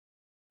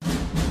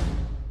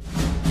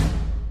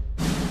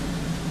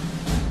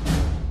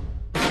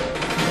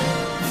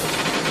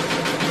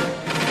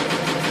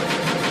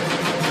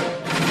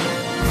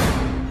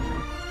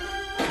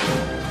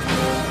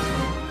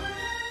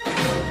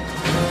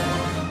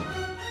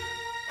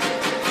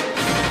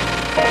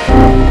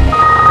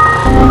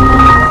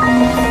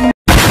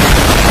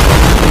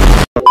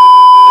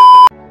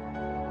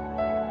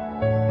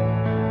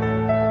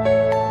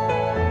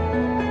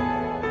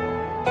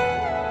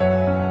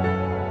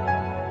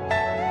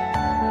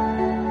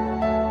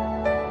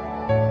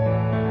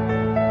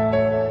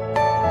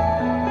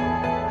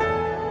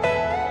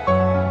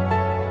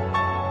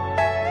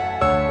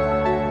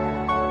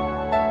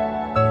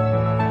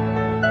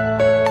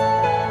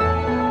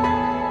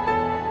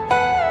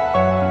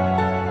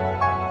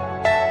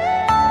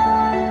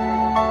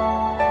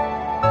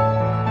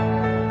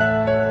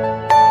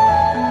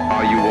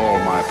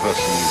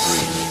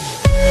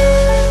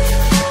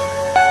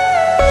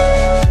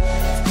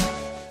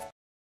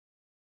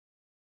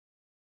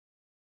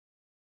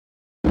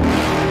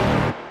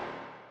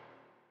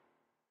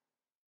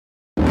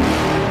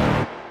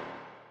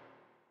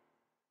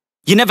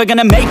You're never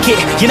gonna make it,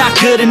 you're not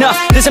good enough.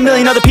 There's a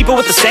million other people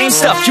with the same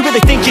stuff. You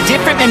really think you're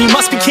different? Man, you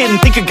must be kidding.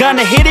 Think you're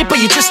gonna hit it,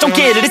 but you just don't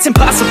get it. It's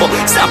impossible,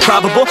 it's not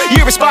probable,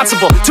 you're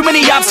irresponsible. Too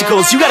many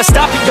obstacles, you gotta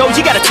stop it, yo.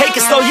 You gotta take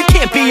it slow, you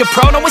can't be a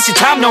pro. Don't waste your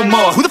time no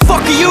more. Who the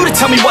fuck are you to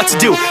tell me what to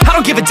do? I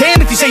don't give a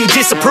damn if you say you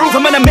disapprove.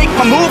 I'm gonna make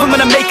my move, I'm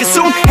gonna make it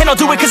soon. And I'll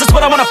do it cause it's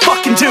what I wanna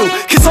fucking do.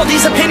 Cause all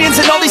these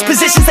opinions and all these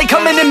positions, they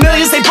come in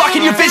millions, they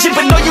blocking your vision.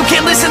 But no, you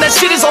can't listen, that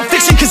shit is all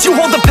fiction. Cause you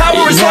hold the power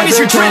as long as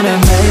you're driven.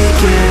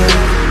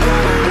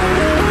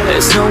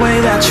 There's no way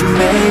that you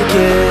make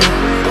it.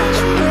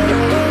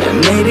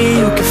 And maybe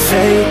you can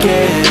fake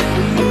it,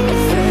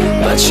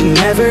 but you're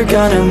never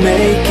gonna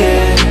make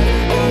it.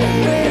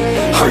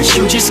 Are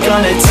you just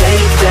gonna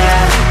take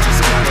that?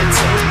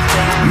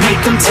 Make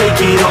them take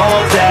it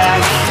all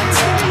back.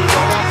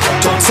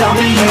 Don't tell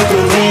me you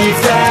believe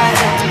that.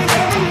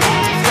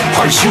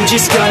 Are you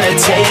just gonna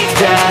take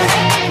that?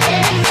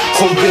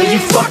 Or will you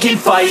fucking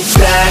fight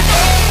back?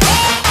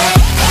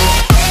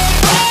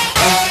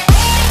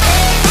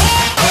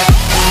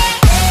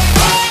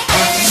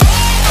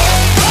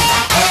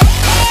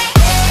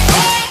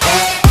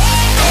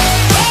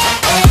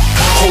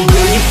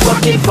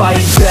 Fucking fight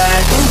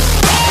back.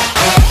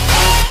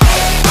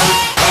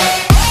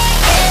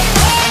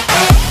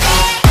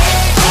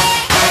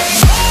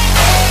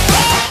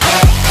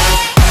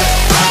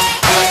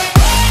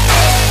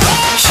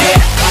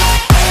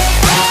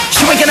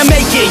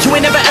 You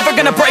ain't never ever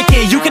gonna break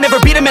it. You can never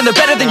beat them and they're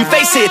better than you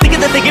face it. Thinking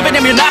that they give a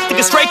damn, you're not, think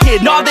a stray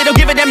kid. No, they don't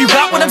give a damn, you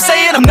got what I'm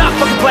saying? I'm not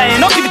fucking playing,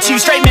 I'll give it to you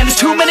straight, man. There's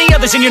too many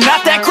others and you're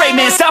not that great,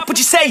 man. Stop what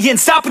you're saying,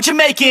 stop what you're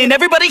making.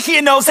 Everybody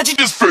here knows that you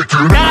just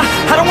faking. Nah,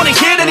 I don't wanna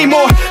hear it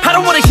anymore, I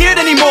don't wanna hear it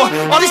anymore.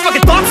 All these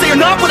fucking thoughts, they are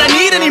not what I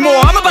need anymore.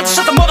 I'm about to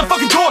shut the mother